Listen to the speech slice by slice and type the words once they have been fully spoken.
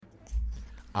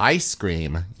I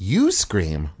scream, you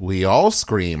scream, we all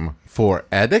scream for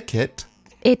etiquette.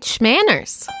 It's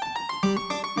manners.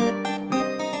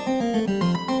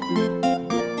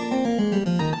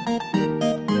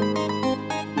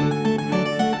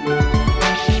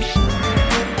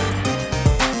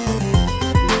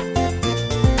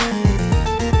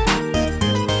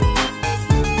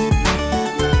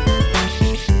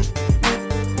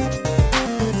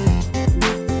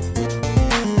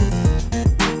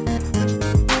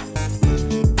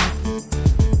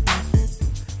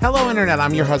 Hello, Internet.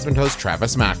 I'm your husband host,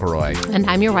 Travis McElroy. And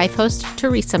I'm your wife host,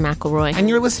 Teresa McElroy. And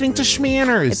you're listening to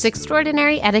Schmanners. It's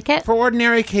extraordinary etiquette. For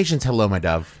ordinary occasions. Hello, my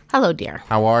dove. Hello, dear.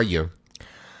 How are you?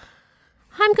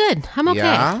 I'm good. I'm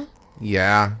okay.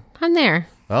 Yeah. I'm there.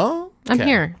 Oh, okay. I'm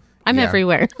here. I'm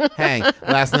everywhere. Hey,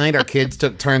 last night our kids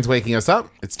took turns waking us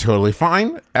up. It's totally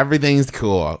fine. Everything's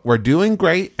cool. We're doing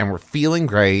great and we're feeling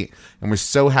great and we're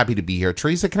so happy to be here.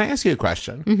 Teresa, can I ask you a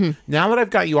question? Mm-hmm. Now that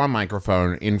I've got you on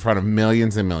microphone in front of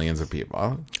millions and millions of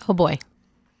people. Oh, boy.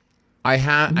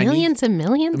 Millions and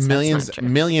millions?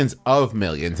 Millions of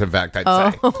millions, in fact, I'd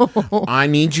say. I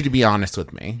need you to be honest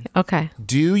with me. Okay.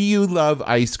 Do you love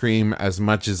ice cream as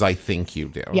much as I think you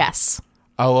do? Yes.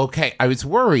 Oh, okay. I was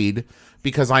worried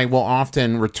because I will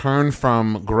often return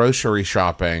from grocery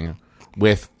shopping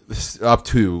with up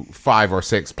to 5 or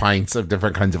 6 pints of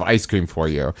different kinds of ice cream for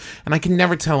you. And I can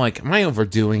never tell, like, am I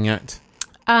overdoing it?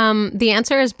 The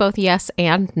answer is both yes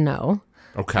and no.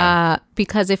 Okay.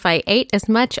 Because if I ate as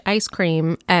much ice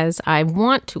cream as I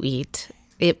want to eat,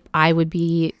 I would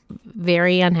be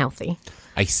very unhealthy.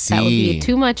 I see. That would be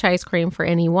too much ice cream for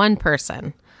any one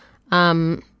person.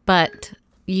 But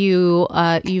you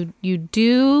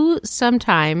do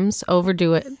sometimes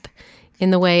overdo it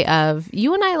in the way of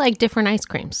you and I like different ice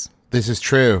creams. This is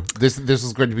true. This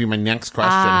is going to be my next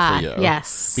question for you.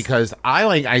 Yes. Because I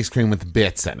like ice cream with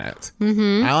bits in it.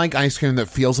 Mm-hmm. I like ice cream that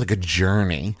feels like a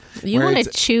journey. You want to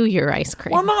chew your ice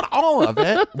cream. Well, not all of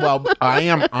it. Well, I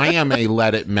am a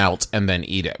let it melt and then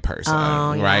eat it person.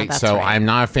 Oh, yeah, right? that's So right. I'm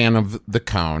not a fan of the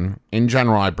cone. In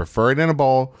general, I prefer it in a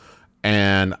bowl.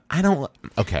 And I don't...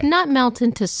 Okay. Not melt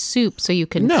into soup so you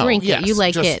can drink it. You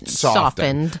like it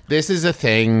softened. This is a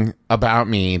thing about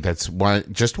me that's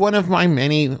just one of my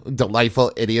many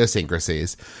delightful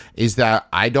idiosyncrasies, is that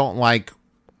I don't like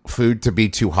food to be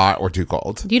too hot or too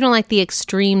cold. You don't like the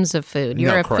extremes of food.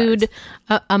 You're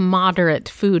a moderate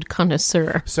food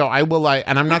connoisseur. So I will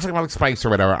and I'm not talking about like spice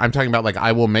or whatever. I'm talking about like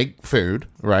I will make food,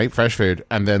 right? Fresh food,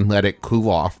 and then let it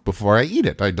cool off before I eat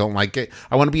it. I don't like it.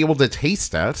 I want to be able to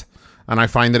taste it. And I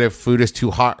find that if food is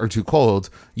too hot or too cold,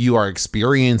 you are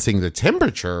experiencing the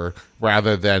temperature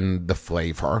rather than the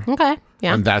flavor. Okay.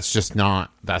 Yeah. And that's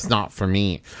not for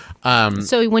me.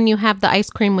 So when you have the ice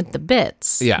cream with the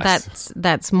bits, yes.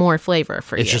 that's more flavor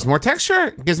for you. It's just more texture.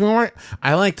 It gives me more.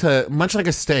 I like to, much like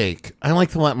a steak, I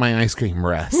like to let my ice cream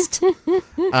rest.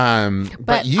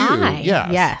 But you,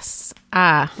 yes.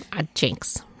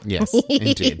 Jinx. Yes,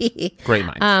 indeed. Great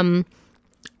mind.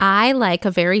 I like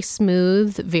a very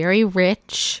smooth, very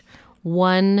rich,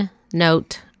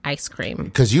 one-note ice cream.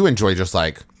 Because you enjoy just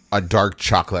like a dark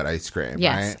chocolate ice cream,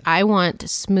 yes, right? I want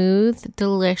smooth,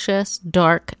 delicious,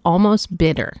 dark, almost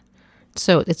bitter.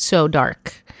 So it's so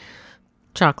dark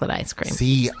chocolate ice cream.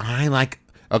 See,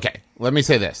 okay, let me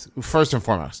say this. First and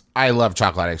foremost, I love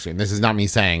chocolate ice cream. This is not me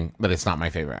saying that it's not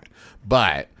my favorite.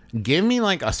 But give me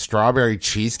like a strawberry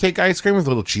cheesecake ice cream with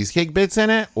little cheesecake bits in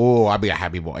it. Oh, I'll be a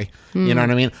happy boy. You know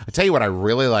what I mean? I'll tell you what I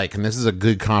really like, and this is a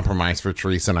good compromise for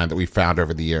Teresa and I that we found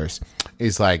over the years,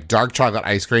 is like dark chocolate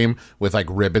ice cream with like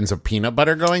ribbons of peanut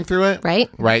butter going through it. Right.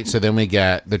 Right. So then we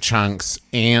get the chunks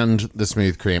and the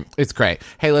smooth cream. It's great.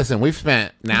 Hey, listen, we've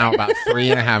spent now about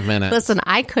 3.5 minutes. Listen,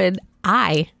 I could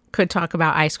talk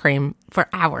about ice cream for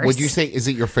hours. Would you say, is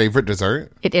it your favorite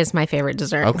dessert? It is my favorite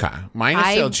dessert. Okay. Mine is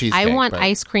still cheesecake. I want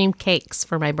ice cream cakes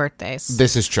for my birthdays.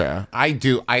 This is true. I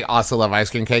do. I also love ice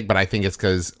cream cake, but I think it's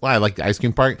because, I like the ice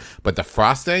cream part, but the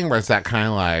frosting, where it's that kind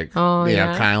of like,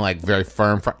 kind of like very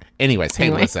firm. Anyways, hey,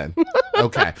 listen.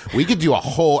 Okay. We could do a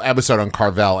whole episode on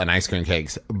Carvel and ice cream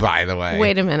cakes, by the way.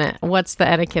 Wait a minute. What's the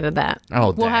etiquette of that?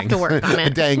 Oh, we'll have to work on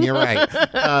it. Dang, you're right.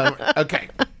 Okay.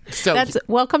 So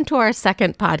welcome to our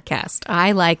second podcast.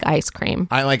 I like ice cream.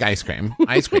 I like ice cream.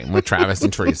 Ice cream with Travis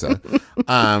and Teresa.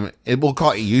 We'll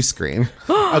call it You Scream.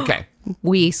 Okay.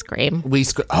 We Scream.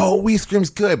 Oh, We Scream's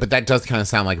good, but that does kind of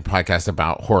sound like a podcast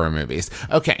about horror movies.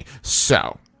 Okay,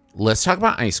 so let's talk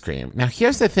about ice cream. Now,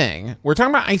 here's the thing. We're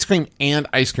talking about ice cream and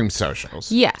ice cream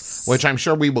socials. Yes. Which I'm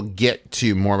sure we will get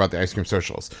to more about the ice cream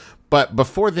socials. But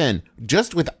before then,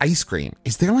 just with ice cream,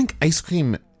 is there like ice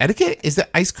cream etiquette? Is that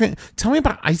ice cream? Tell me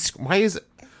about ice. Why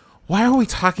Why are we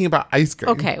talking about ice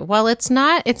cream? Okay, well, it's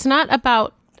not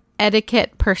about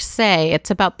etiquette per se. It's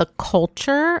about the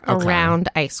culture around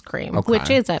ice cream, which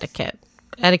is etiquette.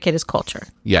 Etiquette is culture.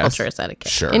 Yes. Culture is etiquette.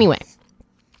 Sure. Anyway.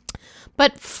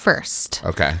 But first,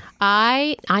 Okay.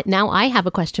 I have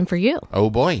a question for you. Oh,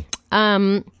 boy.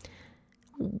 I'm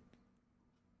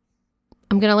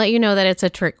going to let you know that it's a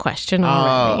trick question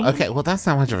already. Oh, okay. Well, that's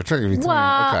not much of a trick. Well,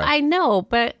 I know,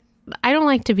 but I don't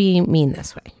like to be mean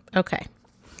this way. Okay.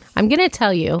 I'm going to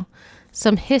tell you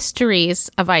some histories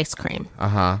of ice cream.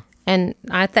 Uh-huh. And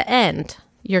at the end,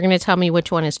 you're going to tell me which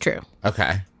one is true.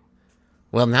 Okay.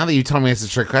 Well, now that you told me it's a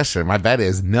trick question, my bet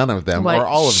is none of them or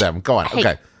all of them. Go on.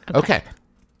 Hey. Okay.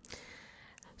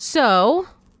 So,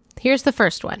 here's the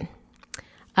first one.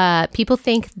 People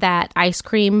think that ice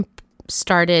cream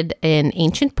started in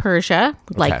ancient Persia,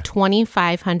 like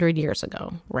 2,500 years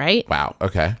ago, right? Wow.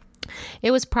 Okay.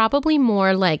 It was probably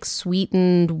more like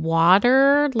sweetened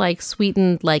water, like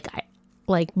sweetened, like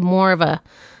more of a,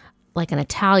 like an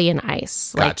Italian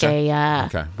ice, Gotcha. like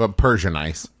okay. But Persian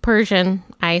ice. Persian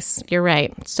ice. You're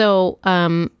right. So,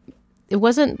 it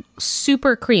wasn't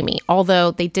super creamy,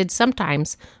 although they did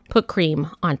sometimes put cream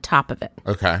on top of it.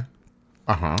 Okay.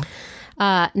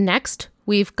 Uh-huh. Next,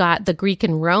 we've got the Greek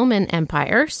and Roman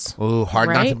empires. Ooh, hard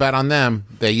not to bet on them.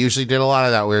 They usually did a lot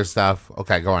of that weird stuff.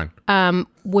 Okay, go on.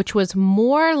 Which was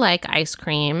more like ice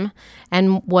cream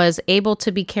and was able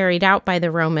to be carried out by the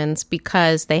Romans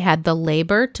because they had the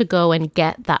labor to go and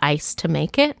get the ice to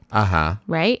make it. Uh-huh.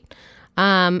 Right?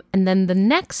 And then the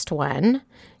next one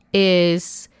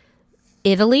is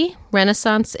Italy,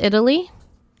 Renaissance Italy.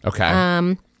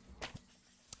 Okay.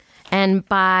 And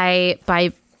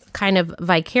by kind of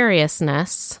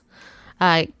vicariousness,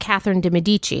 Catherine de'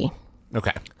 Medici,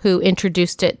 okay. who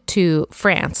introduced it to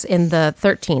France in the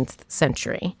 13th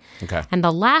century. Okay. And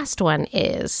the last one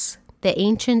is the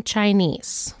ancient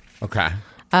Chinese. Okay.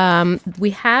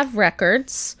 We have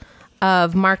records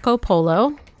of Marco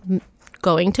Polo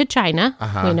going to China.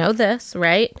 Uh-huh. We know this,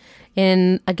 right?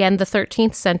 In, again, the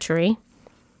 13th century.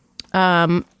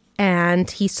 And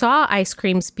he saw ice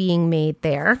creams being made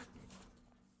there.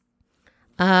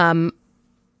 And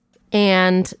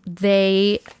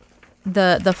the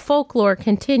folklore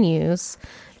continues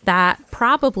that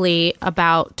probably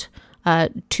about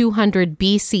 200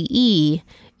 BCE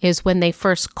is when they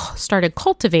first started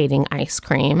cultivating ice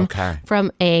cream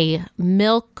from a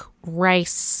milk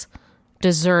rice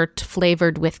dessert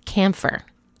flavored with camphor.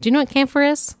 Do you know what camphor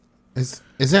is? Is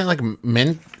that like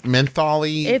menthol-y?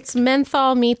 It's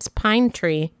menthol meets pine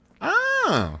tree.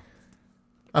 Oh.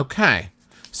 Okay.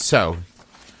 So,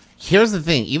 here's the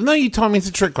thing. Even though you told me it's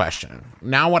a trick question,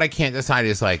 now what I can't decide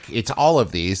is like, it's all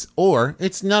of these or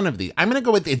it's none of these. I'm going to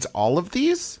go with it's all of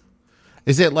these.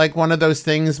 Is it like one of those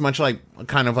things, much like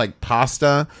kind of like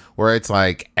pasta, where it's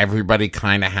like everybody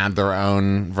kind of had their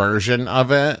own version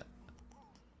of it?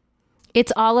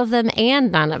 It's all of them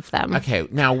and none of them. Okay,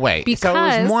 now wait. Because... So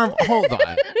it was more of... Hold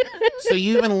on. So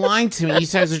you even lied to me. You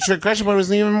said it was a trick question, but it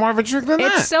was even more of a trick than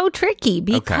that. It's so tricky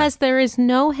because there is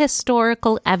no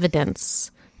historical evidence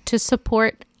to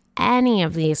support any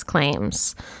of these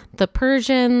claims. The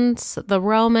Persians, the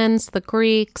Romans, the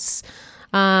Greeks,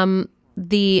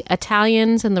 the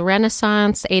Italians in the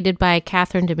Renaissance, aided by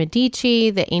Catherine de' Medici,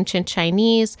 the ancient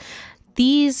Chinese,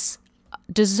 these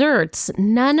desserts,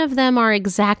 none of them are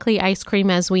exactly ice cream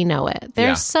as we know it.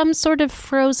 There's some sort of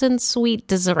frozen sweet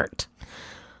dessert.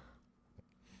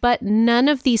 But none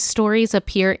of these stories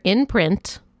appear in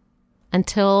print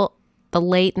until the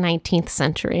late 19th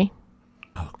century.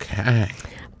 Okay.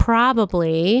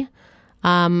 Probably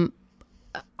on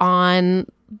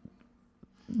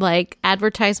like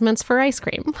advertisements for ice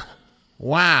cream.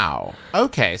 Wow.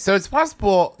 Okay. So it's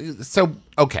possible. So,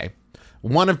 okay.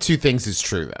 One of two things is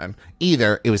true then.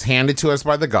 Either it was handed to us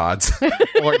by the gods,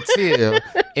 or two,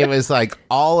 it was like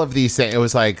all of these things. It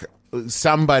was like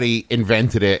somebody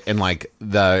invented it in like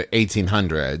the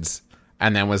 1800s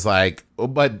and then was like,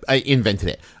 but I invented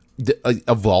it.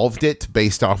 Evolved it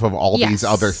based off of all these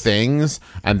other things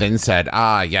and then said,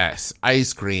 yes,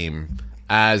 ice cream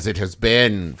as it has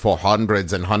been for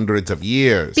hundreds and hundreds of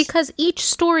years. Because each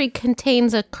story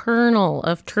contains a kernel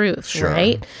of truth,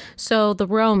 right? So the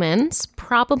Romans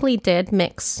probably did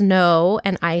mix snow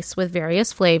and ice with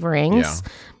various flavorings.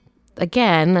 Yeah.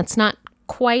 Again, that's not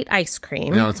quite ice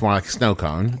cream. No, it's more like a snow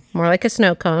cone. More like a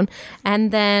snow cone.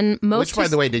 And then Which, by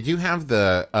the way, did you have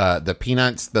the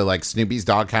peanuts, the like Snoopy's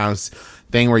Doghouse,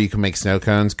 thing where you can make snow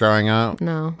cones growing up?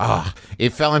 No. Oh,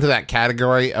 it fell into that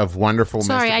category of wonderful.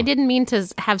 Sorry, mystical. I didn't mean to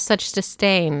have such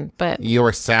disdain, but You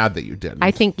were sad that you didn't.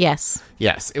 I think yes.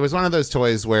 Yes, it was one of those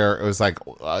toys where it was like,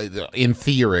 in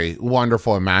theory,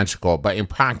 wonderful and magical, but in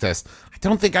practice, I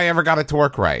don't think I ever got it to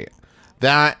work right.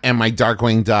 That and my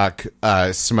Darkwing Duck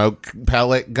smoke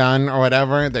pellet gun or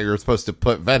whatever that you're supposed to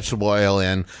put vegetable oil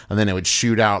in and then it would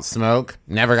shoot out smoke.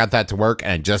 Never got that to work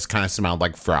and it just kind of smelled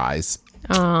like fries.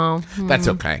 Oh. That's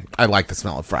okay. I like the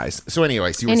smell of fries. So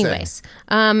anyways, you were saying.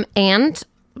 And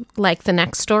like the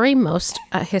next story, most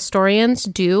historians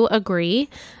do agree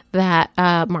that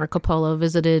Marco Polo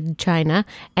visited China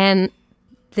and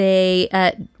they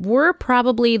were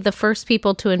probably the first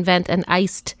people to invent an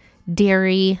iced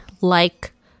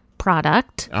dairy-like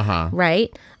product,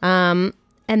 right? And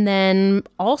then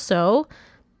also,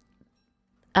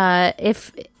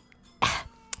 if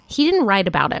he didn't write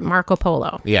about it, Marco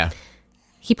Polo. Yeah.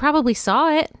 He probably saw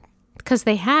it because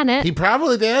they had it. He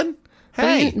probably did.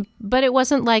 Hey. But it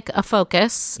wasn't like a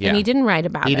focus, and he didn't write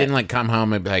about it. He didn't like come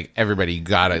home and be like, everybody, you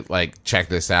gotta like check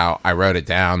this out. I wrote it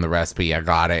down, the recipe, I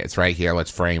got it. It's right here.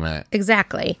 Let's frame it.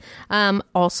 Exactly.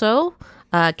 Also,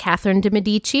 Catherine de'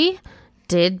 Medici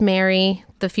did marry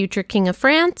the future king of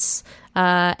France,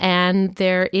 and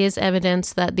there is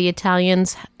evidence that the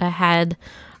Italians had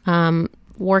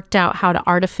worked out how to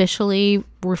artificially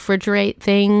refrigerate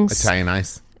things. Italian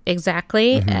ice.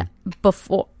 Exactly.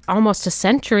 Before over a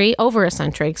century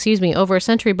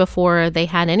before they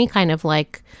had any kind of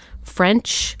like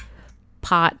French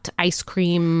pot ice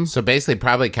cream. So basically,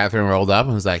 probably Catherine rolled up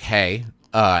and was like, hey,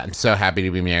 I'm so happy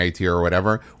to be married to you or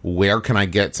whatever. Where can I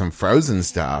get some frozen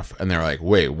stuff? And they're like,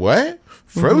 wait, what?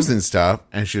 Frozen stuff?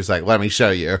 And she was like, let me show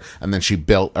you. And then she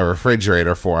built a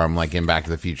refrigerator for him, like in Back to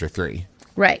the Future 3.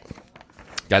 Right.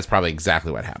 That's probably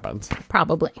exactly what happened.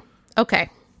 Probably. Okay.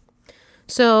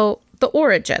 So the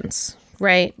origins,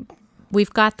 right?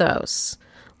 We've got those.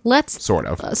 Let's Sort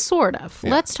of. Yeah.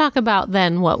 Let's talk about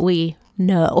then what we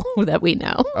know that we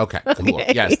know. Okay. Cool.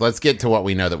 Yes, let's get to what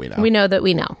we know that we know. We know that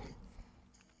we know.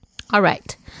 All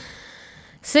right.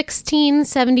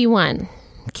 1671.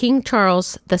 King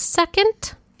Charles II.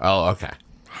 Oh, okay.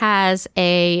 Has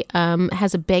a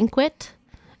banquet,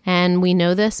 and we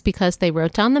know this because they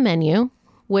wrote down the menu,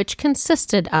 which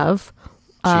consisted of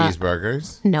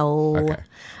cheeseburgers. No.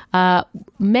 Okay.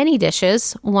 Many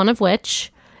dishes, one of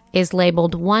which is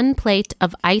labeled 1 plate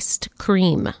of iced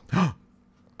cream.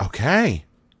 Okay.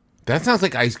 That sounds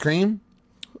like ice cream.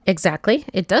 Exactly.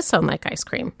 It does sound like ice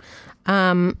cream.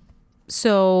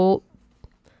 So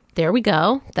there we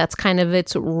go. That's kind of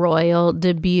its royal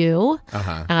debut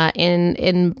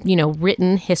in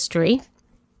written history.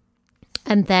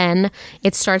 And then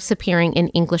it starts appearing in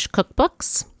English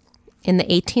cookbooks in the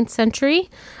 18th century,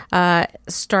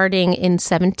 starting in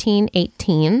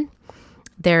 1718.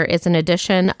 There is an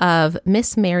edition of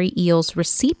Miss Mary Eel's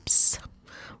Receipts,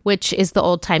 which is the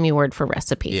old-timey word for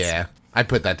recipes. Yeah, I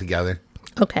put that together.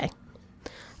 Okay.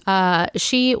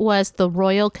 She was the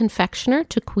royal confectioner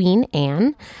to Queen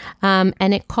Anne,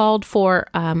 and it called for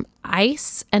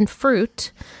ice and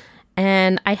fruit,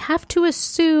 and I have to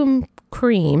assume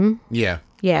cream. Yeah.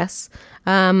 Yes,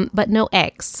 but no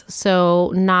eggs,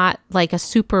 so not like a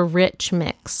super rich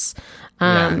mix.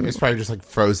 Yeah, it's probably just like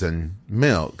frozen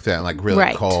milk that like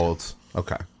really cold.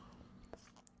 Okay.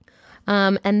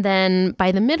 And then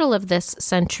by the middle of this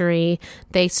century,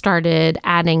 they started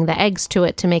adding the eggs to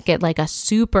it to make it like a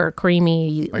super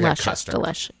creamy, like luscious,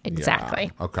 delicious. Exactly.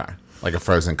 Yeah, okay. Like a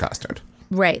frozen custard.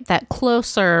 Right. That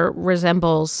closer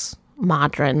resembles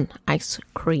modern ice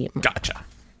cream. Gotcha.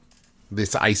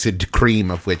 This iced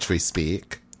cream of which we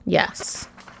speak. Yes.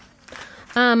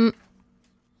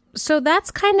 So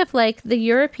that's kind of like the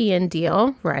European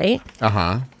deal, right?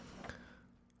 Uh-huh.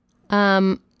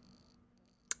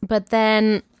 But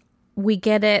then we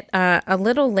get it a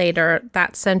little later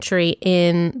that century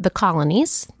in the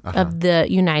colonies of the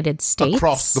United States.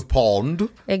 Across the pond.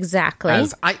 Exactly.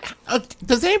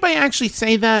 Does anybody actually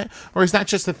say that? Or is that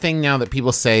just a thing now that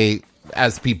people say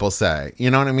as people say? You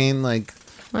know what I mean? Like,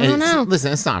 I don't know.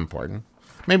 Listen, it's not important.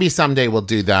 Maybe someday we'll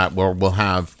do that where we'll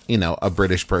have, a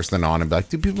British person on and be like,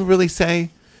 do people really say,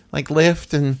 like,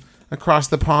 lift and across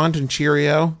the pond and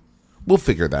cheerio? We'll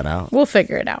figure that out. We'll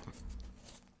figure it out.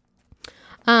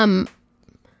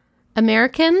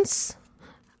 Americans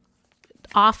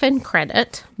often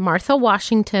credit Martha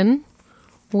Washington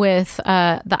with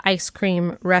the ice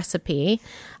cream recipe.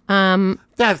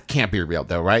 That can't be real,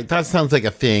 though, right? That sounds like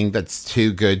a thing that's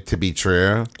too good to be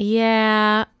true.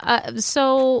 Yeah.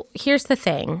 So here's the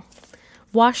thing.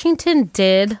 Washington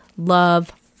did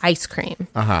love ice cream.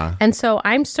 Uh-huh. And so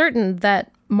I'm certain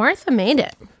that Martha made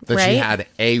it. That right? she had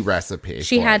a recipe.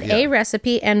 She had a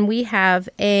recipe, and we have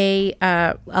a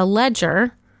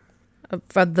ledger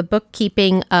for the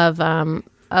bookkeeping of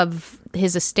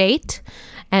his estate,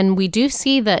 and we do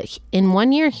see that in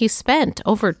 1 year he spent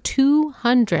over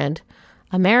 $200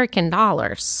 American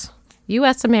dollars,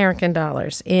 U.S. American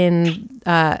dollars in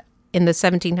the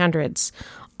 1700s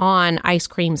on ice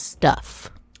cream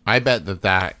stuff. I bet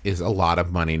that is a lot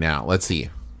of money now. Let's see.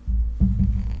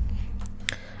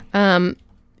 And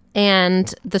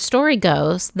the story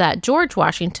goes that George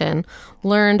Washington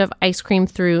learned of ice cream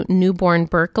through newborn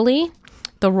Berkeley,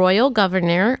 the royal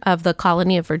governor of the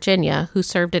colony of Virginia, who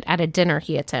served it at a dinner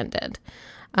he attended.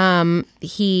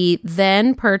 He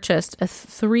then purchased a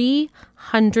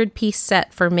 300-piece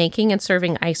set for making and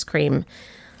serving ice cream.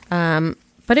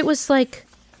 But it was like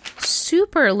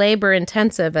super labor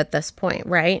intensive at this point,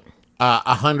 right?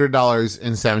 $100 in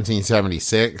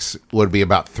 1776 would be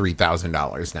about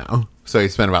 $3,000 now. So he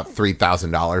spent about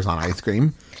 $3,000 on ice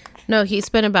cream. No, he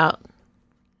spent about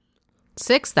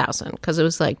 $6,000 because it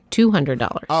was like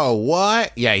 $200. Oh,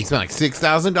 what? Yeah, he spent like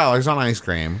 $6,000 on ice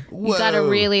cream. Whoa. You gotta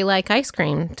really like ice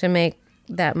cream to make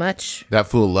that much. That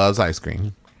fool loves ice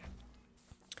cream.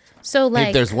 So, like,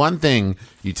 if there's one thing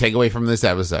you take away from this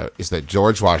episode, is that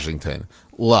George Washington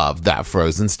loved that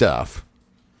frozen stuff.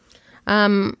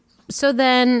 So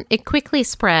then it quickly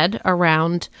spread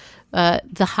around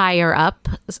the higher up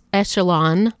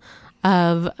echelon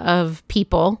of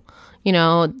people. You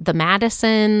know, the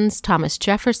Madisons, Thomas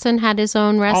Jefferson had his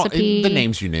own recipe. The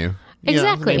names you knew.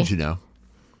 Exactly. The names you know.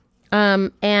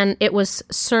 And it was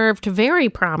served very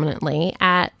prominently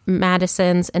at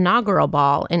Madison's inaugural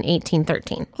ball in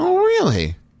 1813. Oh,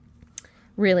 really?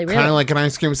 Really, really. Kind of like an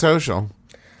ice cream social.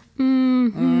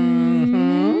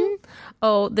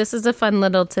 Oh, this is a fun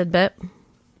little tidbit.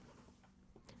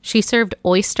 She served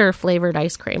oyster-flavored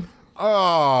ice cream.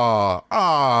 Well,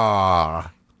 I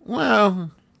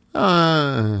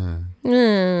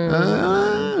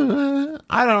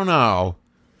don't know.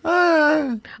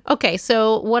 Okay,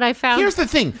 so what I found... Here's the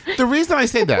thing. The reason I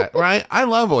say that, right? I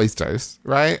love oysters,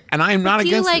 right? And I'm not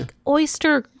against... Do you like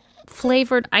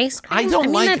oyster-flavored ice cream? I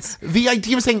don't like... that's... The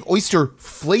idea of saying oyster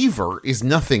flavor is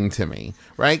nothing to me,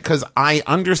 right? Because I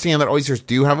understand that oysters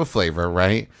do have a flavor,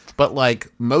 right? But,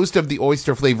 like, most of the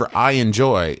oyster flavor I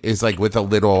enjoy is, like, with a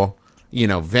little...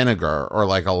 vinegar or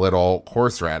like a little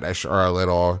horseradish or a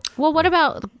little...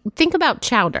 Well, think about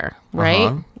chowder, right?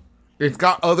 Uh-huh. It's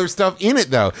got other stuff in it,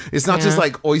 though. It's not just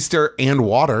like oyster and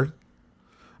water.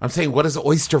 I'm saying, what does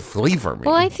oyster flavor mean?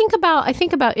 Well, I think about,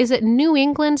 is it New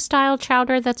England style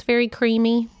chowder that's very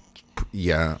creamy?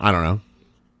 Yeah, I don't know.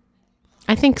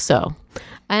 I think so.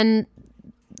 And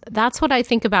that's what I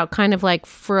think about, kind of like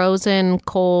frozen,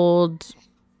 cold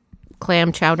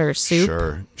clam chowder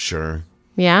soup. Sure.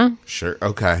 Yeah? Sure,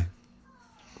 okay.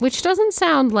 Which doesn't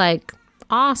sound like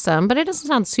awesome, but it doesn't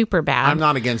sound super bad. I'm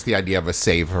not against the idea of a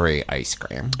savory ice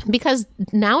cream. Because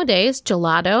nowadays,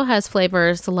 gelato has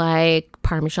flavors like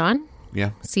Parmesan,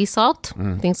 sea salt,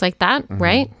 things like that,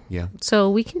 right? Yeah. So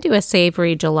we can do a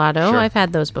savory gelato. Sure. I've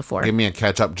had those before. Give me a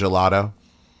ketchup gelato.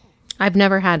 I've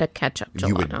never had a ketchup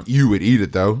gelato. You would eat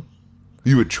it, though.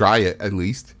 You would try it, at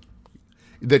least.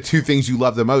 The two things you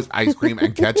love the most, ice cream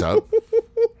and ketchup.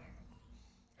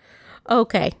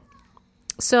 Okay.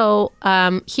 So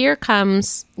here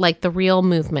comes like the real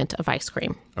movement of ice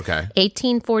cream. Okay.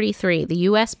 1843, the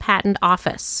U.S. Patent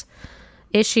Office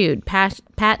issued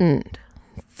patent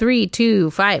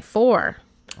 3254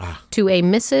 to a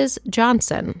Mrs.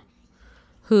 Johnson,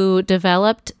 who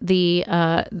developed the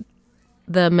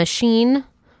machine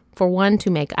for one to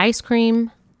make ice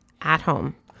cream at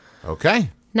home. Okay.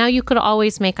 Now, you could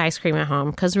always make ice cream at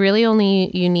home because really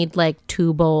only you need like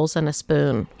 2 bowls and a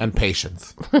spoon. And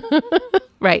patience.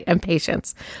 Right, and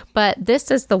patience. But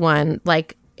this is the one,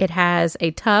 like it has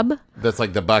a tub. That's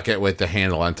like the bucket with the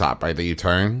handle on top, right, that you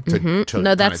turn to No, turn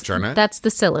it? that's the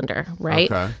cylinder,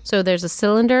 right? Okay. So there's a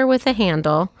cylinder with a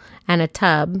handle and a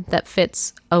tub that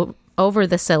fits over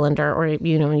the cylinder, or,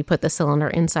 you put the cylinder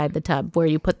inside the tub where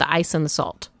you put the ice and the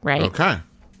salt, right? Okay.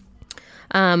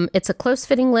 It's a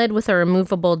close-fitting lid with a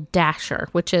removable dasher,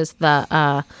 which is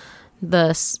the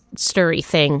stirry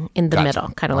thing in the middle,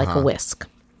 kind of like a whisk.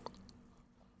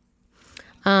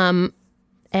 And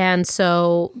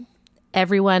so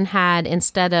everyone had,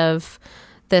 instead of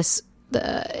this,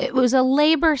 it was a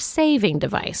labor-saving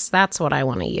device. That's what I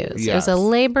want to use. Yes. It was a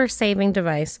labor-saving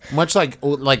device. Much like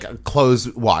a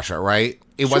clothes washer, right?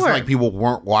 It wasn't Sure. like people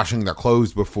weren't washing their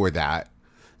clothes before that.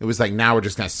 It was like, now we're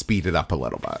just going to speed it up a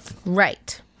little bit.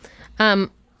 Right.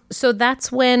 So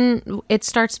that's when it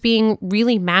starts being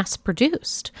really mass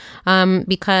produced,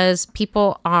 because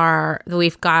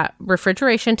we've got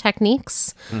refrigeration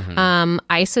techniques.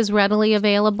 Ice is readily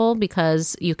available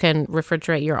because you can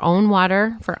refrigerate your own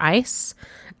water for ice,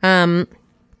 or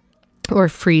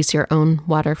freeze your own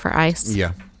water for ice.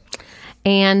 Yeah.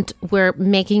 And we're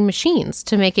making machines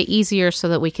to make it easier so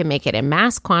that we can make it in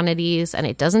mass quantities and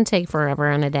it doesn't take forever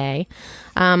and a day.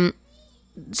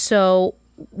 So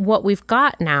what we've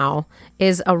got now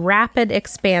is a rapid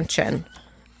expansion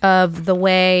of the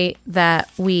way that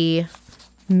we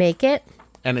make it.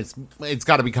 And it's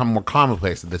got to become more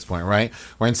commonplace at this point, right?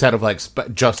 Where instead of like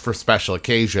just for special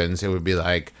occasions, it would be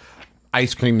like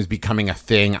ice cream is becoming a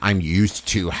thing I'm used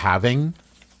to having.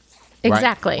 Right?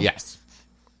 Exactly. Yes.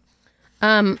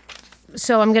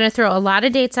 So I'm going to throw a lot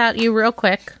of dates at you real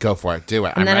quick. Go for it. Do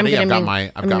it. And I'm then ready.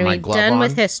 I'm I've got my glove done on.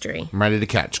 with history. I'm ready to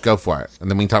catch. Go for it. And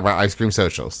then we can talk about ice cream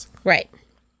socials. Right.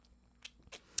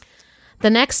 The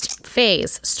next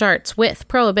phase starts with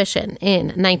Prohibition in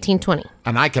 1920.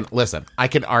 And I can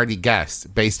already guess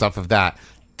based off of that.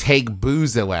 Take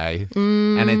booze away.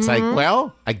 And it's like,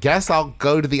 well, I guess I'll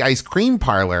go to the ice cream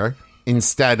parlor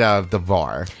instead of the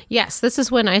bar. Yes, this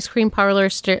is when ice cream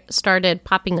parlors started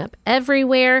popping up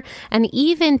everywhere. And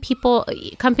even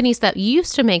companies that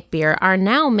used to make beer are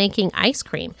now making ice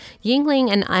cream.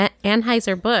 Yuengling and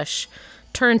Anheuser-Busch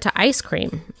turned to ice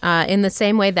cream in the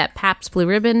same way that Pabst Blue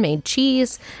Ribbon made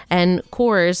cheese and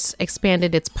Coors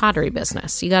expanded its pottery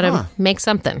business. You got to make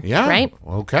something, right?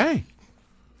 Okay.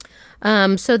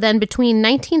 So then between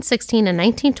 1916 and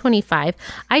 1925,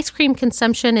 ice cream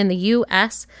consumption in the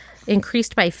U.S.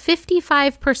 increased by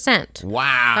 55%.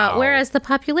 Wow. Whereas the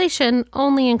population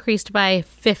only increased by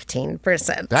 15%.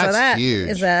 That's so that huge.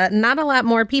 Is not a lot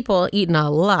more people eating a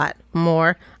lot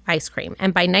more ice cream.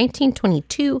 And by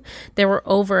 1922, there were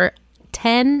over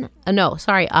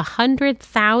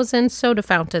 100,000 soda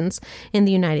fountains in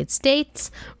the United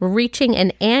States, reaching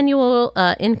an annual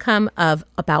income of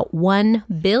about $1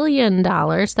 billion.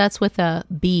 That's with a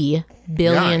B,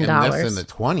 billion dollars. And that's in the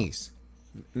 20s.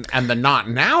 And the not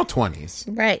now 20s.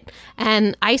 Right.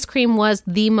 And ice cream was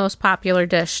the most popular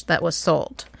dish that was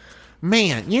sold.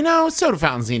 Man, soda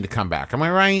fountains need to come back. Am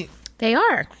I right? They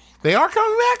are. They are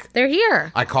coming back? They're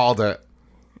here. I called it.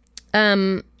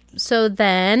 So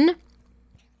then,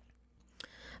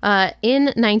 in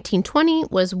 1920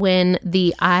 was when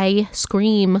the ice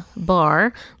cream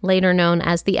bar, later known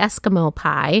as the Eskimo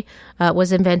pie,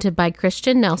 was invented by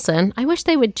Christian Nelson. I wish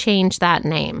they would change that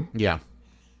name. Yeah.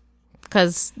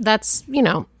 Because that's,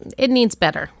 it needs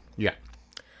better. Yeah.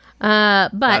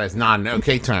 But that is not an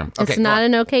okay term. Okay, it's not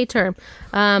an okay term.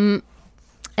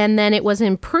 And then it was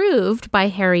improved by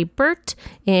Harry Burt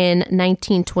in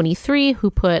 1923,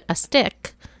 who put a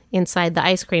stick inside the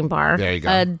ice cream bar. There you go.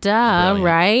 Brilliant.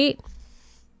 Right?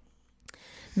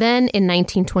 Then in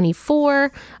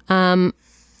 1924,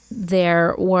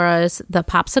 there was the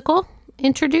popsicle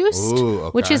introduced,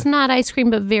 which is not ice cream,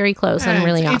 but very close and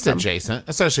really awesome. It's adjacent,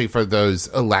 especially for those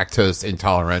lactose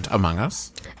intolerant among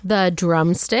us. The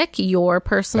drumstick, your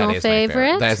personal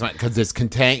favorite. That is because it's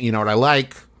contained. You know what I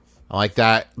like? I like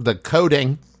that. The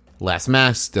coating, less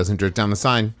mess, doesn't drip down the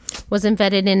sign. Was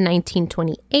invented in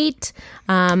 1928.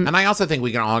 And I also think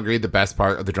we can all agree the best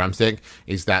part of the drumstick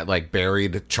is that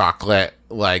buried chocolate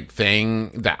thing,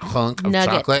 that hunk of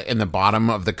chocolate in the bottom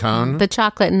of the cone. The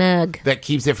chocolate nug. That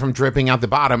keeps it from dripping out the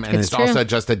bottom. And it's also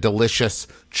just a delicious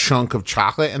chunk of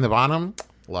chocolate in the bottom.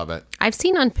 Love it. I've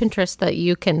seen on Pinterest that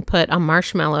you can put a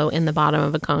marshmallow in the bottom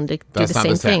of a cone to do the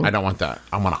same thing. I don't want that.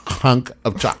 I want a hunk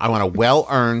of chocolate. I want a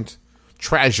well-earned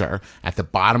treasure at the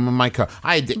bottom of my cone.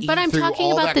 I had to eat But I'm through talking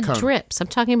all about that the cone. drips. I'm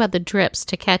talking about the drips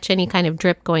to catch any kind of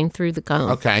drip going through the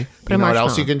cone. Okay. You know what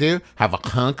else you can do? Have a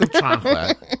hunk of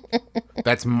chocolate.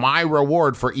 That's my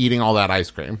reward for eating all that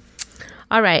ice cream.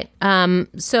 All right.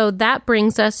 So that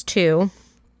brings us to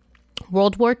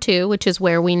World War II, which is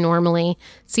where we normally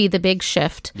see the big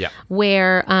shift,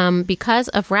 where because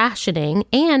of rationing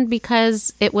and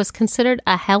because it was considered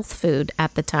a health food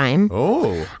at the time,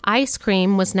 ice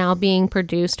cream was now being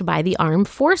produced by the armed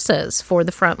forces for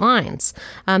the front lines.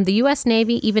 The U.S.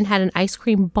 Navy even had an ice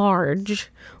cream barge,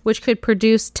 which could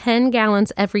produce 10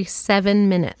 gallons every 7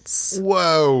 minutes.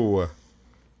 Whoa.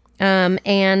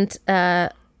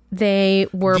 They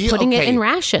were putting it in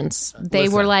rations. They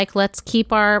were like, let's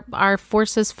keep our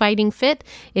forces fighting fit.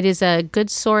 It is a good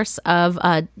source of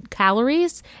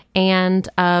calories and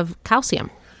of calcium.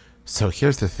 So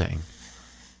here's the thing.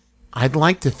 I'd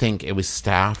like to think it was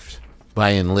staffed by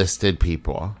enlisted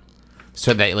people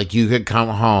so that you could come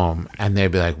home and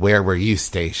they'd be like, where were you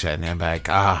stationed? And be like,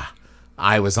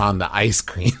 I was on the ice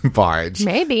cream barge.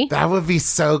 Maybe. That would be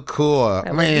so cool.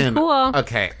 That would be cool.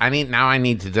 Okay, I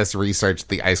need to just research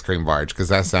the ice cream barge because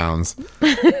that sounds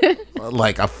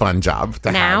like a fun job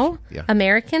to Now, have. Yeah.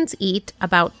 Americans eat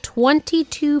about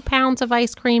 22 pounds of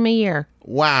ice cream a year.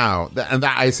 Wow. And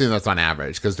that I assume that's on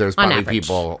average because there's On probably average.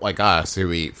 people like us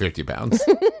who eat 50 pounds.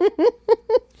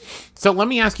 So let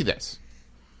me ask you this.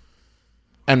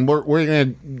 And we're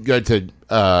going to go to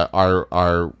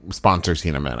our sponsors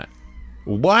in a minute.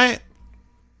 What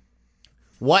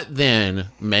then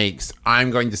makes I'm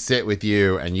going to sit with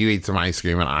you and you eat some ice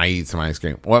cream and I eat some ice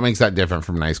cream? What makes that different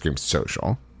from an ice cream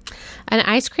social? An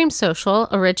ice cream social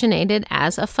originated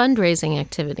as a fundraising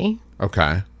activity.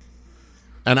 Okay.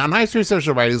 And an ice cream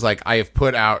social, right, is like I have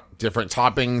put out different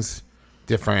toppings,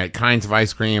 different kinds of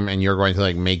ice cream, and you're going to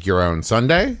like make your own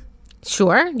sundae?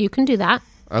 Sure, you can do that.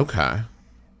 Okay.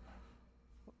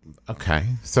 Okay.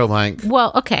 So like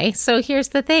Well, okay. So here's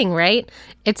the thing, right?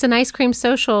 It's an ice cream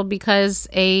social because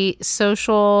a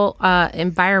social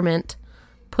environment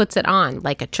puts it on,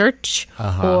 like a church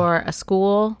or a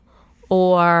school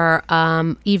or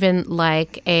even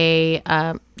like a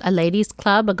ladies'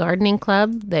 club, a gardening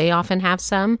club. They often have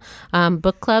some.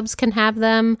 Book clubs can have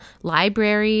them.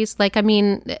 Libraries. Like, I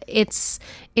mean, it's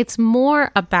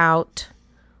more about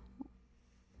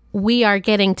we are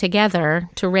getting together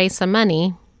to raise some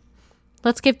money.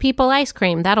 Let's give people ice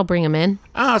cream. That'll bring them in.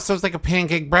 oh, so it's like a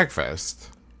pancake breakfast.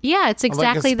 Yeah, it's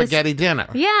exactly like a spaghetti dinner.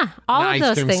 Yeah, all An of ice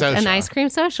those cream things. An social. ice cream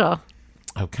social.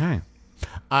 Okay.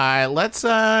 Let's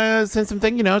send some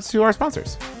thank you notes to our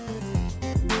sponsors.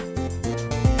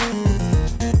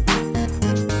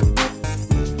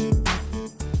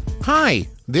 Hi.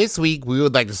 This week, we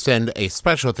would like to send a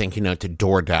special thank you note to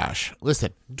DoorDash.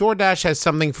 Listen, DoorDash has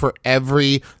something for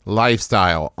every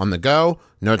lifestyle. On the go,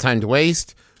 no time to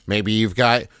waste. Maybe you've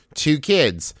got 2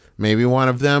 kids. Maybe one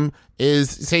of them is,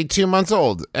 say, 2 months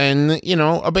old and, you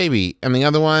know, a baby. And the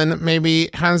other one maybe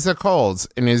has a cold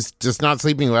and is just not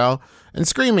sleeping well and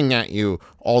screaming at you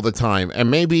all the time. And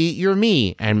maybe you're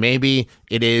me, and maybe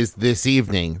it is this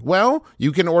evening. Well,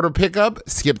 you can order pickup,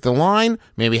 skip the line,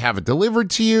 maybe have it delivered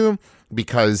to you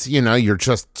because, you know, you're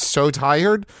just so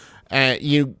tired.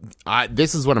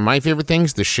 This is one of my favorite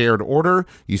things, the shared order.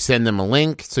 You send them a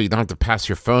link so you don't have to pass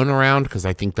your phone around because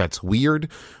I think that's weird.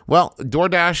 Well,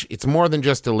 DoorDash, it's more than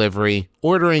just delivery.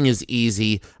 Ordering is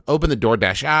easy. Open the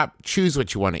DoorDash app, choose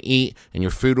what you want to eat, and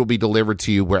your food will be delivered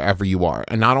to you wherever you are.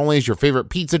 And not only is your favorite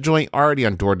pizza joint already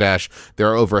on DoorDash, there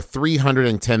are over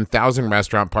 310,000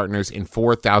 restaurant partners in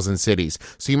 4,000 cities.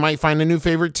 So you might find a new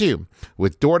favorite too.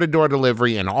 With door-to-door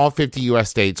delivery in all 50 U.S.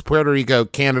 states, Puerto Rico,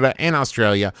 Canada, and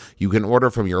Australia, you can order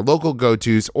from your local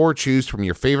go-tos or choose from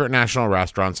your favorite national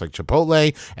restaurants like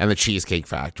Chipotle and the Cheesecake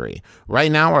Factory.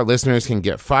 Right now, our listeners can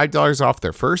get $5 off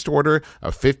their first order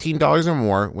of $15 or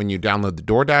more when you download the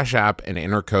DoorDash app and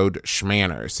enter code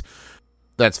SCHMANNERS.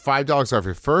 That's $5 off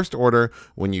your first order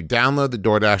when you download the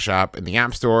DoorDash app in the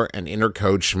App Store and enter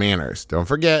code SCHMANNERS. Don't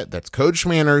forget, that's code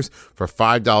SCHMANNERS for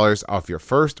 $5 off your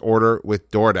first order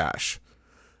with DoorDash.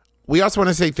 We also want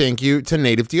to say thank you to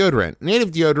Native Deodorant.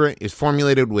 Native Deodorant is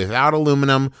formulated without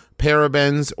aluminum,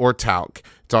 parabens, or talc.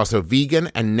 It's also vegan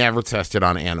and never tested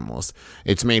on animals.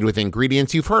 It's made with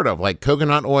ingredients you've heard of, like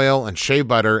coconut oil and shea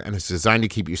butter, and it's designed to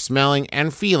keep you smelling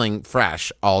and feeling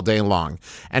fresh all day long.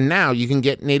 And now you can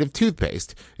get Native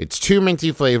toothpaste. It's 2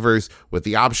 minty flavors with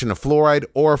the option of fluoride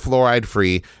or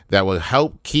fluoride-free that will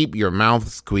help keep your mouth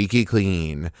squeaky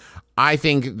clean. I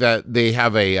think that they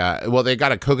have they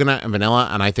got a coconut and vanilla,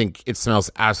 and I think it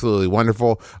smells absolutely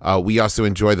wonderful. We also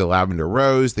enjoy the lavender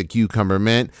rose, the cucumber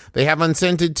mint. They have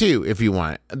unscented too, if you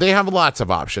want. They have lots of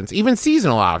options, even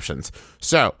seasonal options.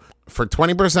 So, for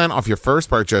 20% off your first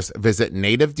purchase, visit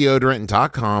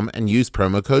nativedeodorant.com and use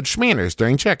promo code SCHMANNERS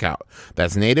during checkout.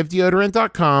 That's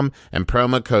nativedeodorant.com and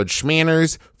promo code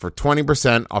SCHMANNERS for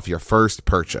 20% off your first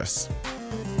purchase.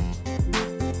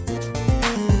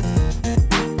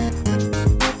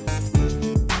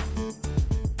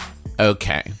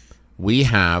 Okay, we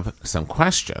have some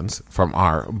questions from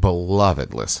our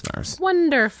beloved listeners.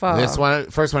 Wonderful.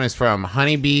 First one is from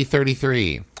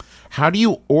Honeybee33. How do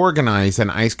you organize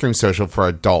an ice cream social for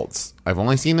adults? I've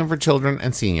only seen them for children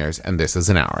and seniors, and this is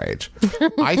an our age.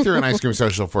 I threw an ice cream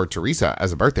social for Teresa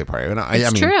as a birthday party.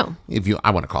 It's true. I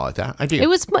want to call it that. I do. It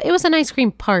was an ice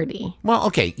cream party. Well,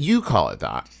 okay, you call it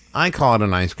that. I call it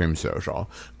an ice cream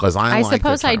social because I like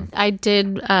suppose the term. I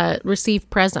did receive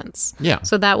presents. Yeah.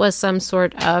 So that was some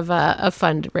sort of a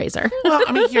fundraiser. Well,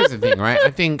 I mean, here's the thing, right?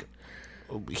 I think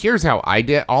here's how I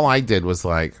did. All I did was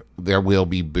like, there will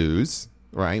be booze,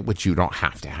 right? Which you don't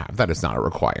have to have. That is not a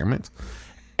requirement.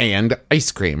 and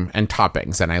ice cream and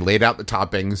toppings. And I laid out the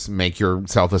toppings, make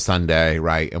yourself a sundae,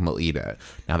 right? And we'll eat it.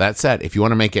 Now, that said, if you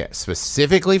want to make it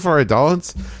specifically for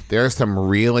adults, there are some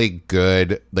really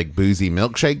good, like, boozy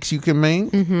milkshakes you can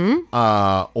make.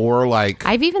 Or, like...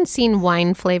 I've even seen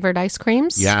wine-flavored ice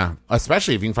creams. Yeah,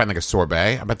 especially if you can find, like, a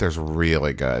sorbet. I bet there's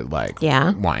really good, like,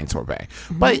 wine sorbet.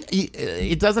 But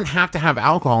it doesn't have to have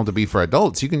alcohol to be for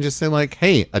adults. You can just say, like,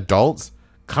 hey, adults...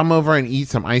 come over and eat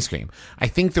some ice cream. I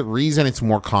think the reason it's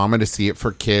more common to see it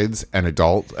for kids and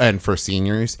adults and for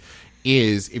seniors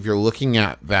is if you're looking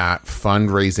at that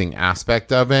fundraising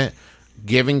aspect of it,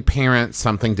 giving parents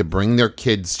something to bring their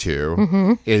kids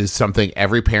to is something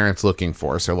every parent's looking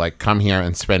for. So, like, come here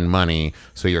and spend money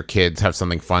so your kids have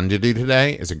something fun to do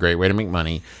today is a great way to make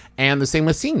money. And the same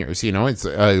with seniors. You know, it's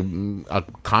a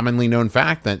commonly known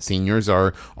fact that seniors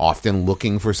are often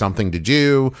looking for something to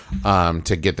do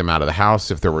to get them out of the house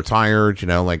if they're retired. You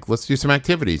know, like, let's do some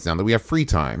activities now that we have free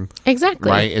time. Exactly.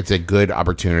 Right? It's a good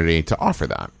opportunity to offer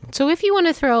that. So if you want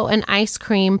to throw an ice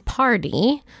cream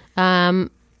party,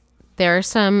 there are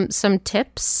some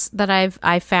tips that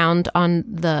I found on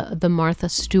the Martha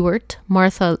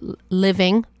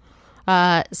Living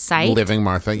site. Living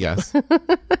Martha, yes.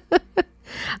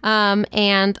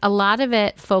 And a lot of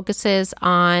it focuses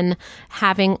on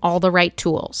having all the right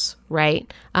tools,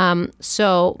 right?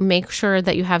 So make sure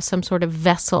that you have some sort of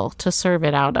vessel to serve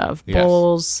it out of. Yes.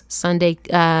 Bowls, sundae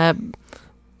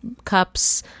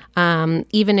cups,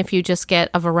 even if you just get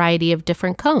a variety of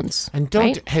different cones. And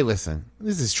hey, listen,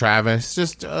 this is Travis.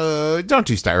 Just don't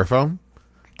do styrofoam.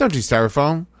 Don't do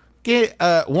styrofoam. Get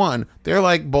one. They're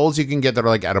like bowls you can get that are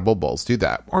like edible bowls. Do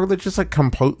that. Or they're just like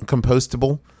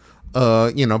compostable.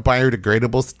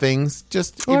 Biodegradable things,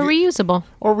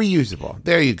 reusable.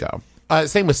 There you go.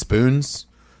 Same with spoons,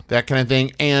 that kind of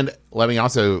thing. And let me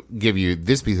also give you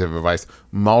this piece of advice: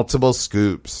 multiple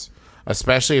scoops,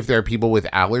 especially if there are people with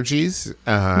allergies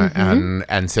and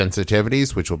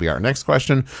sensitivities, which will be our next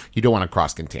question. You don't want to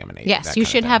cross contaminate. Yes, you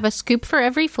should have a scoop for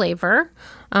every flavor.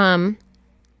 And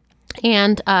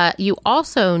you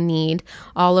also need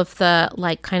all of the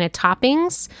like kind of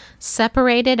toppings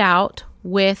separated out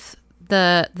with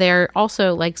they're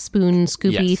also like spoon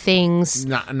scoopy things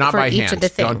not for by each hand. of the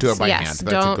things. Don't do it by hand. That's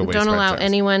don't a good way to don't spread allow chips.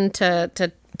 anyone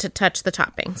to touch the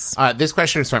toppings. This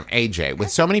question is from AJ. With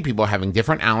so many people having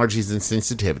different allergies and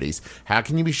sensitivities, how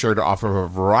can you be sure to offer a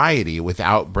variety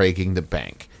without breaking the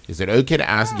bank? Is it okay to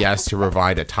ask guests to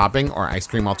provide a topping or ice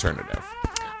cream alternative?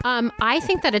 I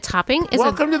think that a topping is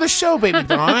Welcome to the show, baby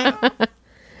doll.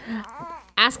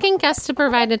 asking guests to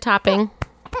provide a topping.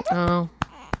 Oh,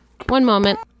 one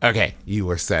moment. Okay, you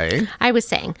were saying? I was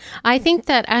saying, I think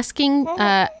that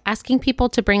asking people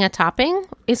to bring a topping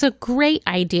is a great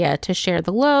idea to share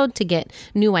the load, to get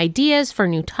new ideas for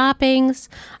new toppings.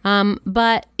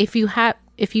 But if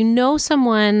you know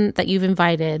someone that you've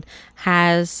invited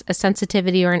has a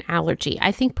sensitivity or an allergy,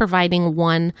 I think providing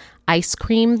one ice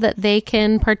cream that they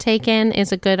can partake in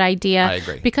is a good idea. I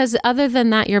agree. Because other than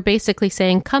that, you're basically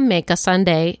saying, come make a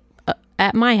sundae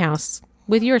at my house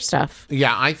with your stuff.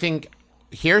 Yeah, I think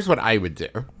here's what I would do.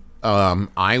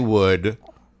 I would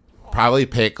probably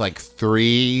pick like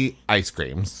 3 ice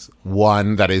creams.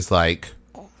 One that is like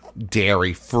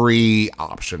dairy-free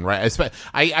option, right?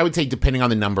 I would say depending on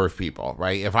the number of people,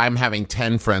 right? If I'm having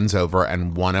 10 friends over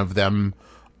and one of them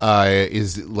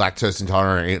is lactose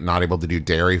intolerant or not able to do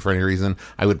dairy for any reason,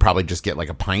 I would probably just get like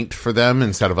a pint for them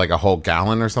instead of like a whole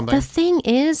gallon or something. The thing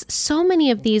is, so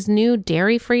many of these new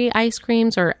dairy-free ice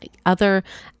creams or other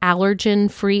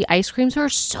allergen-free ice creams are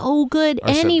so good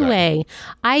anyway.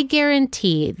 I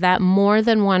guarantee that more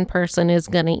than one person is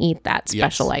going to eat that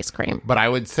special ice cream. But I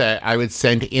would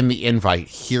send in the invite,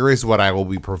 here is what I will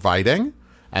be providing,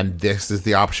 and this is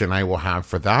the option I will have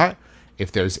for that.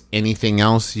 If there's anything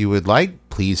else you would like,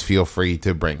 please feel free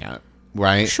to bring it,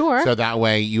 right? Sure. So that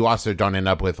way you also don't end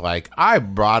up with like, I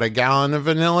brought a gallon of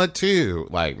vanilla too.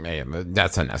 Like, man,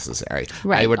 that's unnecessary.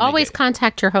 Right. Always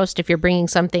contact your host if you're bringing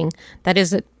something that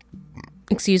isn't,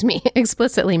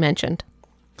 explicitly mentioned.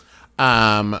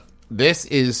 This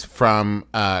is from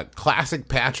Classic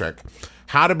Patrick.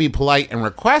 How to be polite and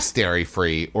request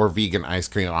dairy-free or vegan ice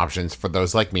cream options for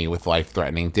those like me with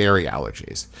life-threatening dairy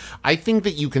allergies. I think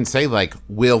that you can say, like,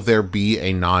 will there be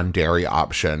a non-dairy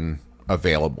option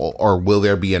available? Or will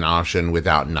there be an option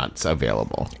without nuts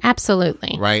available?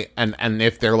 Absolutely. Right? And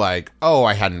if they're like, oh,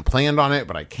 I hadn't planned on it,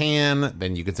 but I can,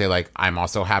 then you could say, like, I'm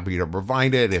also happy to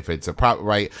provide it if it's a problem,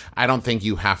 right? I don't think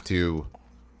you have to...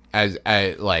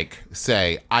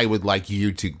 say, I would like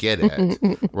you to get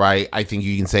it, right? I think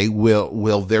you can say,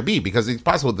 will there be? Because it's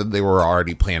possible that they were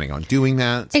already planning on doing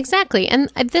that. Exactly.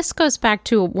 And this goes back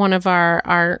to one of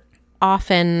our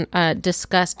often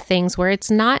discussed things where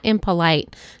it's not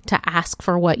impolite to ask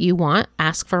for what you want,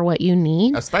 ask for what you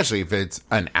need. Especially if it's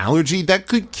an allergy that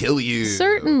could kill you.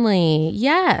 Certainly,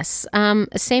 yes.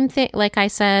 Same thing, like I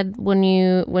said when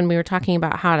we were talking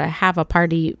about how to have a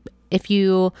party. If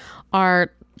you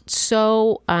are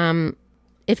so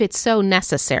if it's so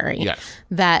necessary Yes.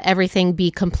 that everything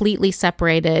be completely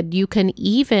separated, you can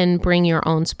even bring your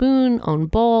own spoon, own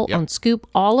bowl, Yep. own scoop,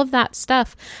 all of that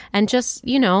stuff, and just,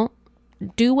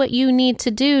 do what you need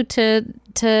to do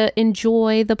to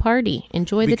enjoy the party,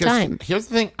 enjoy the time. Here's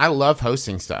the thing. I love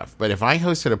hosting stuff, but if I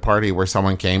hosted a party where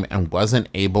someone came and wasn't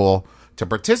able to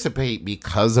participate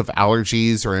because of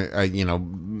allergies or,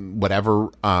 whatever,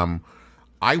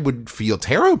 I would feel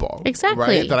terrible.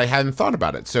 Exactly. Right? That I hadn't thought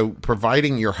about it. So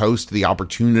providing your host the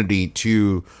opportunity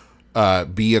to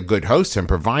be a good host and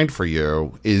provide for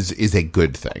you is a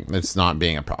good thing. It's not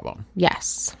being a problem.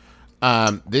 Yes.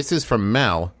 This is from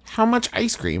Mel. How much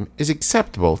ice cream is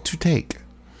acceptable to take?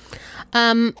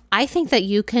 I think that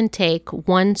you can take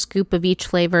 1 scoop of each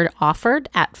flavor offered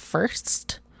at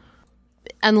first.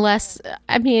 Unless,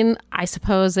 I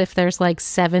suppose if there's like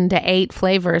 7 to 8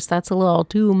 flavors, that's a little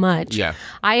too much. Yeah.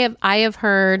 I have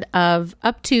heard of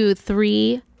up to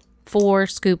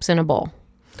 3-4 scoops in a bowl.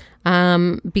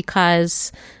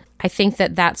 Because I think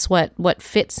that's what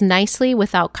fits nicely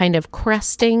without kind of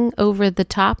cresting over the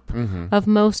top of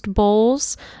most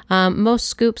bowls. Most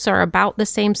scoops are about the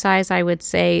same size, I would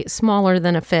say, smaller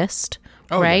than a fist,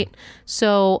 right? Yeah.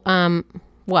 So,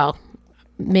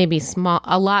 maybe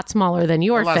a lot smaller than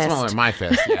your A lot fist. smaller than my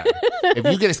fist, yeah. If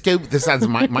you get a scoop the size of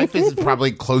my fist is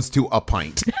probably close to a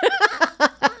pint.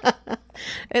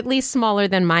 At least smaller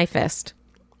than my fist,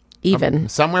 even.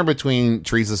 Somewhere between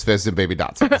Teresa's fist and Baby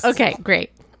Dot's fist. Okay,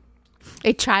 great.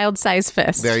 A child-sized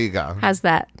fist. There you go. How's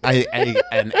that?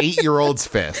 An 8-year-old's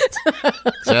fist.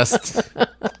 Just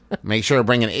make sure to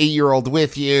bring an 8-year-old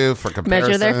with you for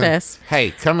comparison. Measure their fist.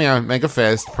 Hey, come here, make a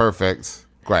fist. Perfect.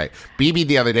 Great. BB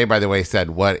the other day, by the way,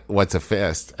 said, what's a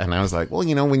fist? And I was like, well,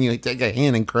 when you take a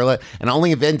hand and curl it. And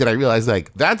only then did I realize,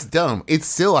 that's dumb. It's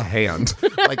still a hand.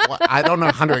 I don't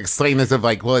know how to explain this of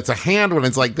it's a hand when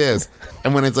it's like this.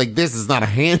 And when it's like this, it's not a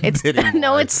hand anymore.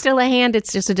 No, it's still a hand.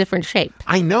 It's just a different shape.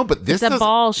 I know, but this It's a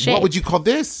ball shape. What would you call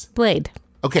this? Blade.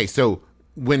 Okay, so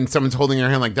when someone's holding your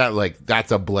hand like that,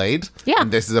 that's a blade? Yeah.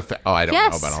 And this is I don't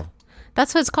know about all.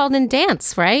 That's what it's called in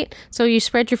dance, right? So you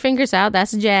spread your fingers out.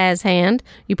 That's a jazz hand.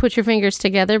 You put your fingers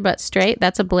together but straight.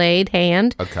 That's a blade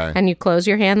hand. Okay. And you close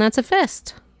your hand. That's a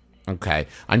fist. Okay.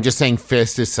 I'm just saying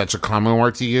fist is such a common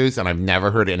word to use, and I've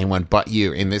never heard anyone but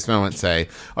you in this moment say,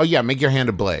 oh, yeah, make your hand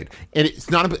a blade. And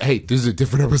it's not hey, this is a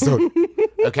different episode.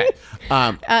 Okay.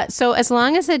 So as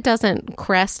long as it doesn't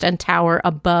crest and tower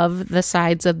above the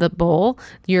sides of the bowl,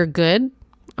 you're good.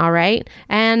 All right.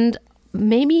 And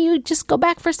maybe you just go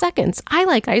back for seconds. I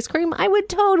like ice cream. I would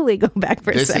totally go back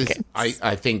for seconds.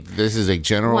 I think this is a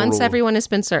general Once rule. everyone has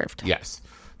been served. Yes.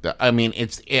 I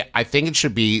think it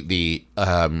should be the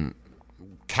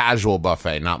casual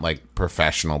buffet, not like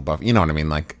professional buffet. You know what I mean?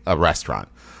 Like a restaurant.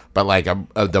 But like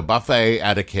the buffet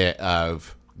etiquette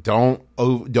of don't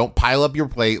pile up your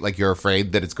plate like you're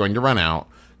afraid that it's going to run out.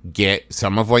 Get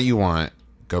some of what you want.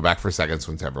 Go back for seconds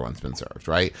once everyone's been served,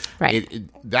 right? Right.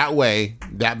 That way,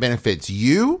 that benefits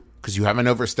you because you haven't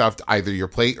overstuffed either your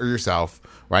plate or yourself,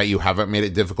 right? You haven't made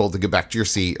it difficult to get back to your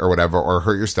seat or whatever or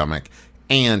hurt your stomach.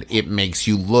 And it makes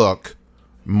you look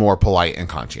more polite and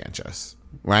conscientious,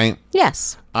 right?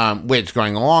 Yes. Which,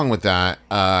 going along with that,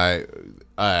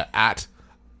 at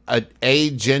a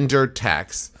gender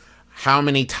text, how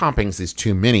many toppings is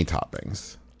too many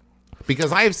toppings?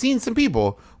 Because I have seen some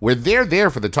people where they're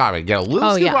there for the topping, get a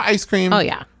little scoop of ice cream. Oh,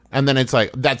 yeah. And then it's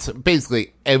like, that's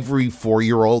basically every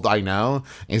 4-year-old I know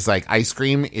is like, ice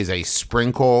cream is a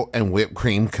sprinkle and whipped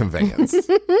cream conveyance.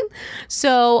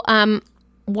 So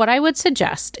what I would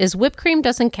suggest is whipped cream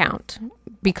doesn't count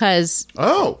because...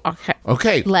 Oh,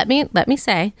 okay. Let me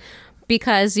say,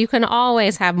 because you can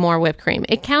always have more whipped cream.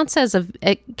 It counts as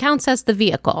the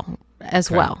vehicle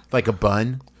as well. Like a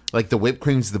bun? Like the whipped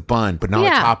cream's the bun, but not a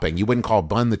topping. You wouldn't call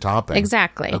bun the topping.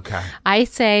 Exactly. Okay. I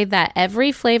say that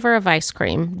every flavor of ice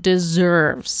cream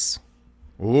deserves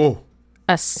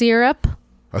a syrup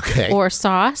or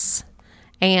sauce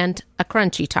and a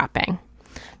crunchy topping.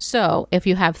 So if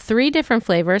you have 3 different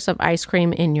flavors of ice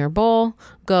cream in your bowl,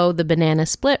 go the banana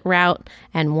split route,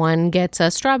 and one gets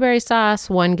a strawberry sauce,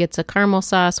 one gets a caramel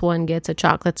sauce, one gets a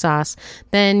chocolate sauce.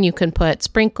 Then you can put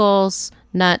sprinkles,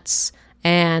 nuts,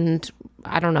 and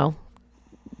I don't know,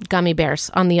 gummy bears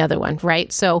on the other one,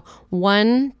 right? So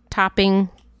 1 topping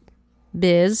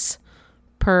biz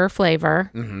per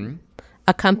flavor,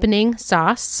 accompanying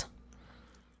sauce,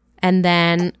 and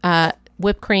then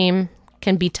whipped cream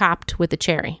can be topped with a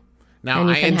cherry. Now,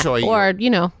 I enjoy or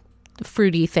the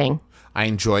fruity thing. I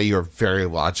enjoy your very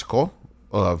logical,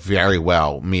 very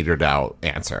well metered out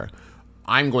answer.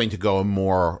 I'm going to go a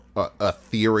more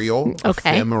ethereal,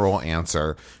 ephemeral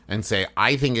answer and say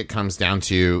I think it comes down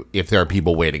to if there are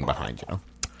people waiting behind you.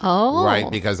 Oh. Right?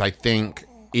 Because I think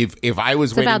if I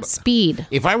was waiting... It's about speed.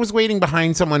 If I was waiting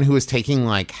behind someone who was taking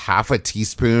like half a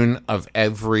teaspoon of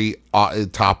every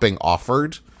topping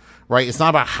offered, right? It's not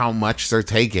about how much they're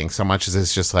taking so much as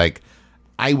it's just like,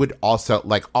 I would also,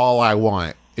 like, all I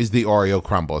want is the Oreo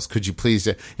crumbles. Could you please,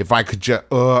 if I could just,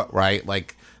 right?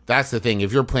 Like, that's the thing.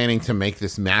 If you're planning to make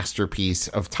this masterpiece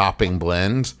of topping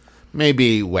blend,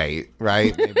 maybe wait,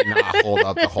 right? Maybe not hold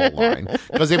up the whole line.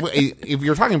 Because if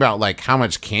you're talking about, like, how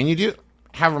much can you do,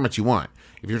 however much you want.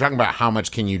 If you're talking about how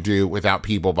much can you do without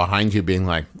people behind you being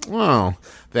like, oh,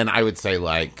 then I would say,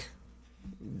 like,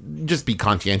 just be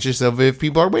conscientious of if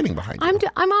people are waiting behind you.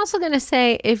 I'm also going to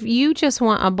say, if you just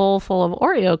want a bowl full of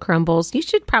Oreo crumbles, you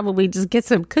should probably just get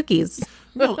some cookies.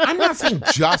 No, I'm not saying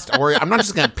just Oreo. I'm not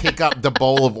just going to pick up the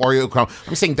bowl of Oreo crumbles.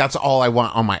 I'm saying that's all I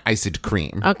want on my iced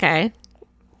cream. Okay.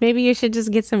 Maybe you should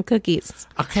just get some cookies.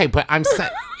 Okay, but I'm saying...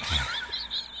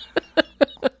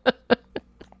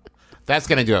 That's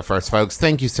going to do it for us, folks.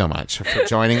 Thank you so much for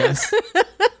joining us.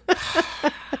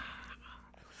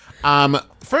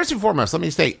 First and foremost, let me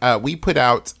say, we put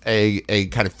out a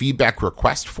kind of feedback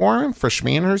request form for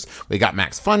Schmanners. We got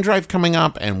Max Fun Drive coming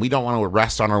up, and we don't want to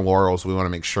rest on our laurels. We want to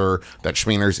make sure that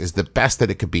Schmanners is the best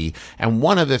that it could be. And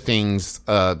one of the things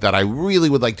that I really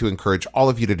would like to encourage all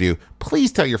of you to do,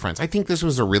 please tell your friends. I think this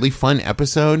was a really fun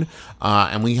episode,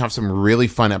 and we have some really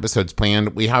fun episodes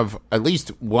planned. We have at least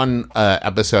one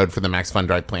episode for the Max Fun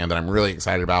Drive plan that I'm really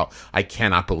excited about. I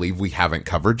cannot believe we haven't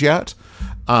covered yet.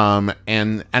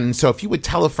 And so if you would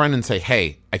tell a friend and say,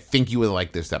 hey, I think you would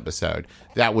like this episode,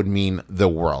 that would mean the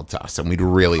world to us, and we'd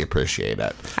really appreciate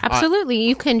it. Absolutely.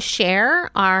 You can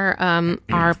share our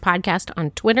podcast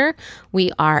on Twitter.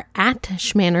 We are at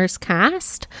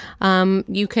SchmannersCast.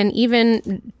 You can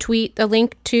even tweet the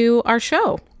link to our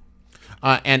show.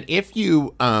 And if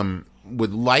you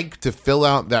would like to fill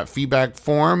out that feedback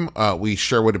form, we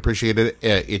sure would appreciate it.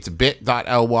 It's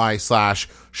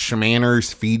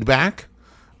bit.ly/SchmannersFeedback.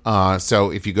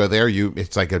 So if you go there,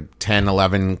 it's like a 10,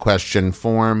 11 question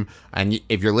form. And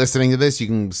if you're listening to this, you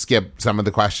can skip some of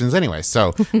the questions anyway.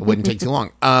 So it wouldn't take too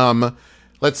long.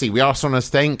 Let's see. We also want to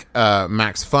thank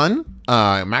Max Fun.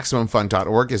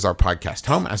 MaximumFun.org is our podcast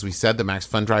home. As we said, the Max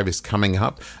Fun Drive is coming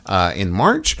up in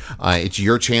March. It's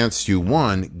your chance to,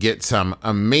 1, get some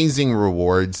amazing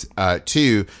rewards,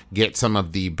 2, get some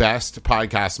of the best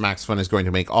podcasts Max Fun is going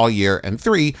to make all year, and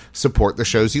 3, support the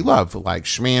shows you love, like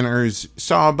Schmanners,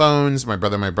 Sawbones, My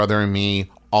Brother and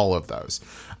Me, all of those.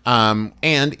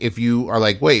 And if you are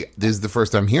like, wait, this is the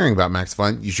first I'm hearing about Max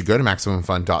Fun, you should go to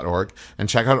MaximumFun.org and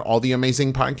check out all the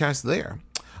amazing podcasts there.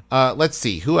 Let's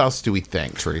see. Who else do we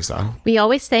thank, Teresa? We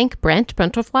always thank Brent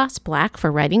Brentelfloss Black for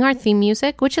writing our theme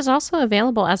music, which is also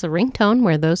available as a ringtone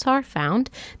where those are found.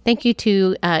 Thank you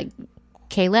to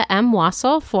Kayla M.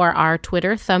 Wassel for our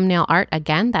Twitter thumbnail art.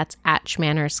 Again, that's at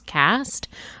SchmannersCast.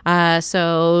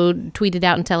 So tweet it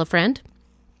out and tell a friend.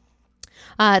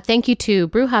 Thank you to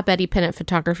Bruja Betty Pennant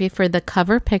Photography for the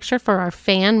cover picture for our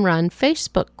fan-run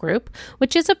Facebook group,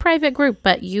 which is a private group,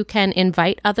 but you can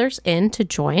invite others in to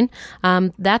join.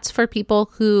 That's for people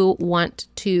who want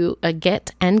to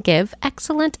get and give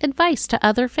excellent advice to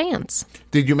other fans.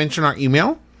 Did you mention our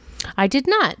email? I did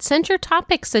not. Send your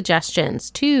topic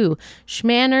suggestions to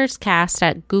schmannerscast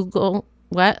at Google.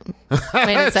 What?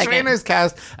 Wait a second.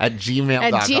 Schmannerscast at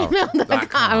gmail.com. At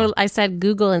gmail.com. I said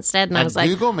Google instead, and I was like,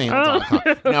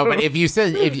 googlemail.com. No, but if you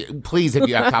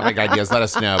have topic ideas, let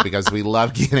us know, because we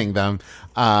love getting them.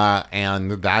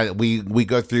 And that we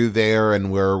go through there,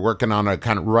 and we're working on a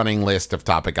kind of running list of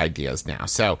topic ideas now.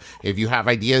 So if you have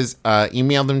ideas,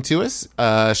 email them to us,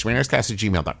 schmannerscast at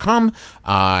gmail.com.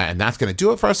 And that's going to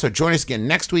do it for us. So join us again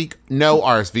next week. No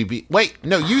RSVP. Wait,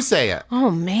 no, you say it.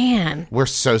 Oh, man. We're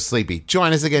so sleepy.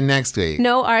 Join us again next week.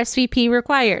 No RSVP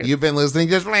required. You've been listening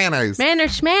to Schmanners.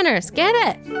 Schmanners. Get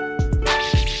it.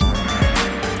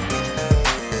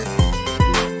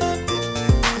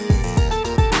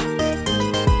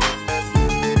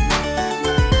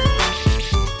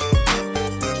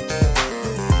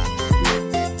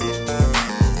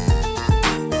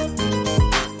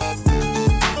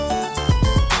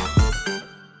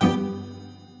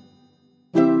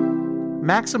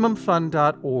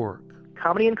 MaximumFun.org.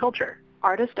 Comedy and culture.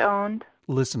 Artist owned.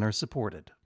 Listener supported.